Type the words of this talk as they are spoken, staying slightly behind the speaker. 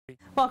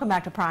Welcome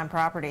back to Prime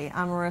Property.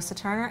 I'm Marissa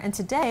Turner, and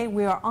today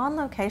we are on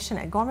location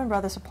at Gorman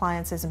Brothers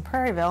Appliances in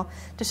Prairieville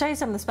to show you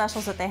some of the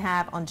specials that they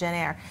have on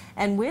Jenn-Air.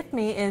 And with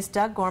me is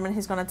Doug Gorman,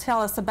 who's going to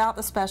tell us about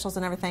the specials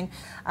and everything.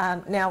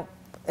 Now,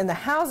 in the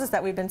houses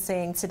that we've been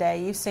seeing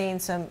today, you've seen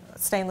some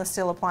stainless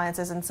steel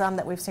appliances, and some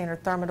that we've seen are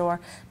Thermador.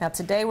 Now,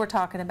 today we're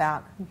talking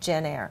about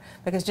Jenn-Air,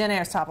 because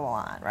Jenn-Air is top of the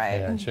line, right?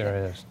 Yeah, it sure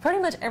is. Pretty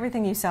much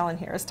everything you sell in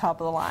here is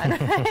top of the line,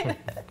 right?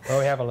 Well,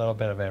 we have a little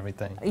bit of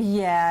everything.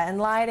 Yeah, and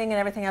lighting and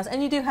everything else.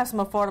 And you do have some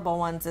affordable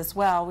ones as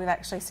well. We've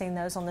actually seen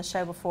those on the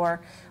show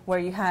before, where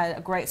you had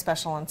a great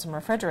special on some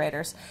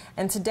refrigerators.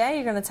 And today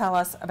you're going to tell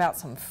us about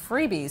some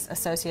freebies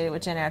associated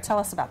with Jenn-Air. Tell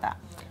us about that.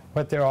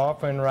 What they're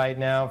offering right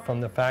now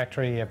from the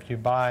factory, if you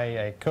buy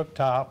a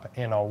cooktop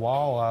and a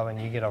wall oven,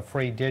 you get a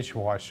free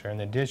dishwasher, and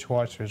the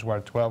dishwasher is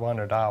worth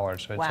 $1,200,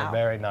 so it's a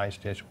very nice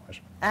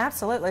dishwasher.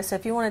 Absolutely. So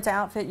if you wanted to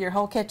outfit your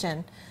whole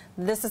kitchen,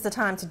 this is the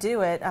time to do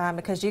it,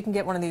 because you can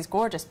get one of these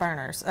gorgeous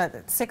burners,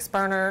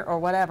 6-burner or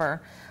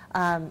whatever.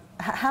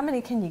 How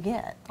many can you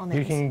get on these?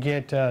 You can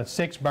get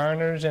 6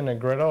 burners in a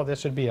griddle.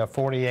 This would be a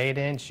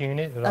 48-inch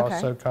unit. It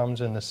also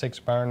comes in the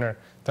 6-burner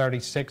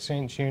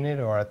 36-inch unit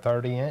or a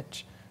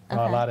 30-inch.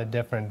 A lot of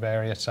different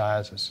various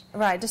sizes.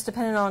 Right, just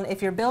depending on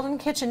if you're building a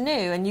kitchen new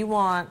and you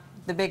want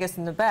the biggest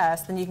and the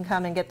best, then you can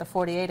come and get the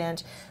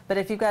 48-inch. But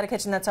if you've got a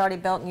kitchen that's already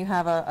built and you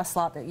have a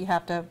slot that you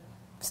have to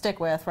stick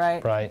with,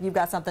 right? Right. You've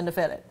got something to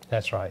fit it.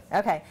 That's right.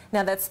 Okay,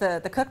 now that's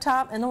the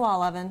cooktop and the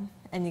wall oven,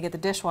 and you get the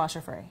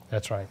dishwasher free.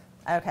 That's right.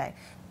 Okay.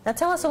 Now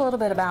tell us a little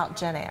bit about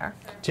Jenn-Air.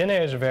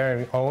 Jenn-Air is a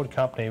very old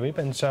company. We've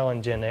been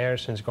selling Jenn-Air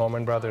since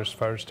Gorman Brothers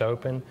first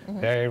opened.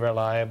 Very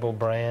reliable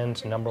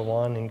brands,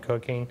 #1 in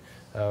cooking,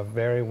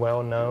 very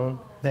well known.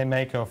 They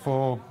make a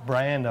full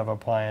brand of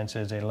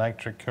appliances: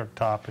 electric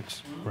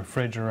cooktops,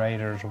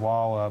 refrigerators,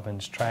 wall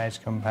ovens, trash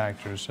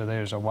compactors. So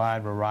there's a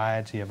wide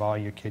variety of all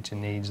your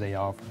kitchen needs they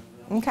offer.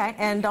 Okay,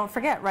 and don't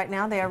forget, right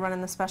now they are running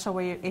the special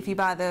where if you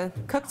buy the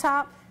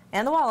cooktop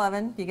and the wall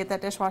oven, you get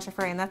that dishwasher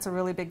free, and that's a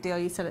really big deal.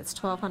 You said it's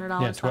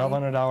 $1,200. Yeah,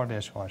 $1,200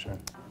 dishwasher.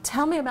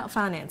 Tell me about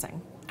financing.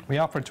 We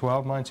offer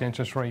 12 months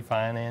interest-free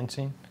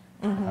financing.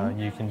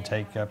 You can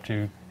take up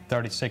to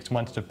 36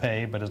 months to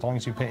pay, but as long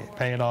as you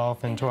pay it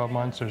off in 12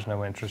 months, there's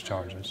no interest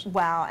charges.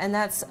 Wow, and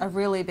that's a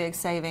really big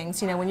savings.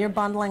 You know, when you're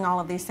bundling all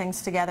of these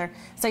things together,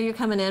 say you're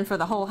coming in for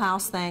the whole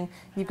house thing,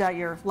 you've got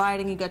your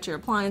lighting, you've got your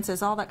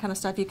appliances, all that kind of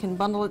stuff, you can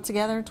bundle it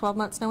together, 12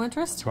 months, no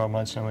interest? 12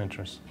 months, no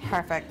interest.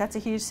 Perfect. That's a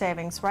huge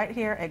savings right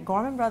here at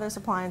Gorman Brothers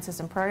Appliances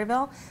in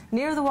Prairieville,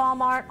 near the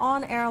Walmart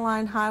on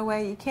Airline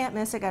Highway. You can't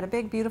miss it. Got a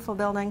big, beautiful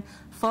building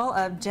full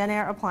of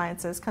Jenn-Air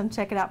appliances. Come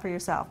check it out for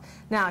yourself.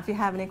 Now, if you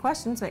have any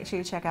questions, make sure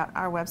you check out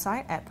our website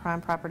at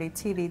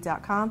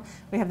primepropertytv.com.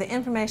 We have the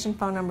information,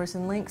 phone numbers,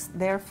 and links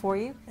there for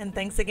you. And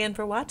thanks again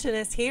for watching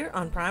us here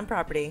on Prime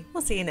Property.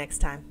 We'll see you next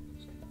time.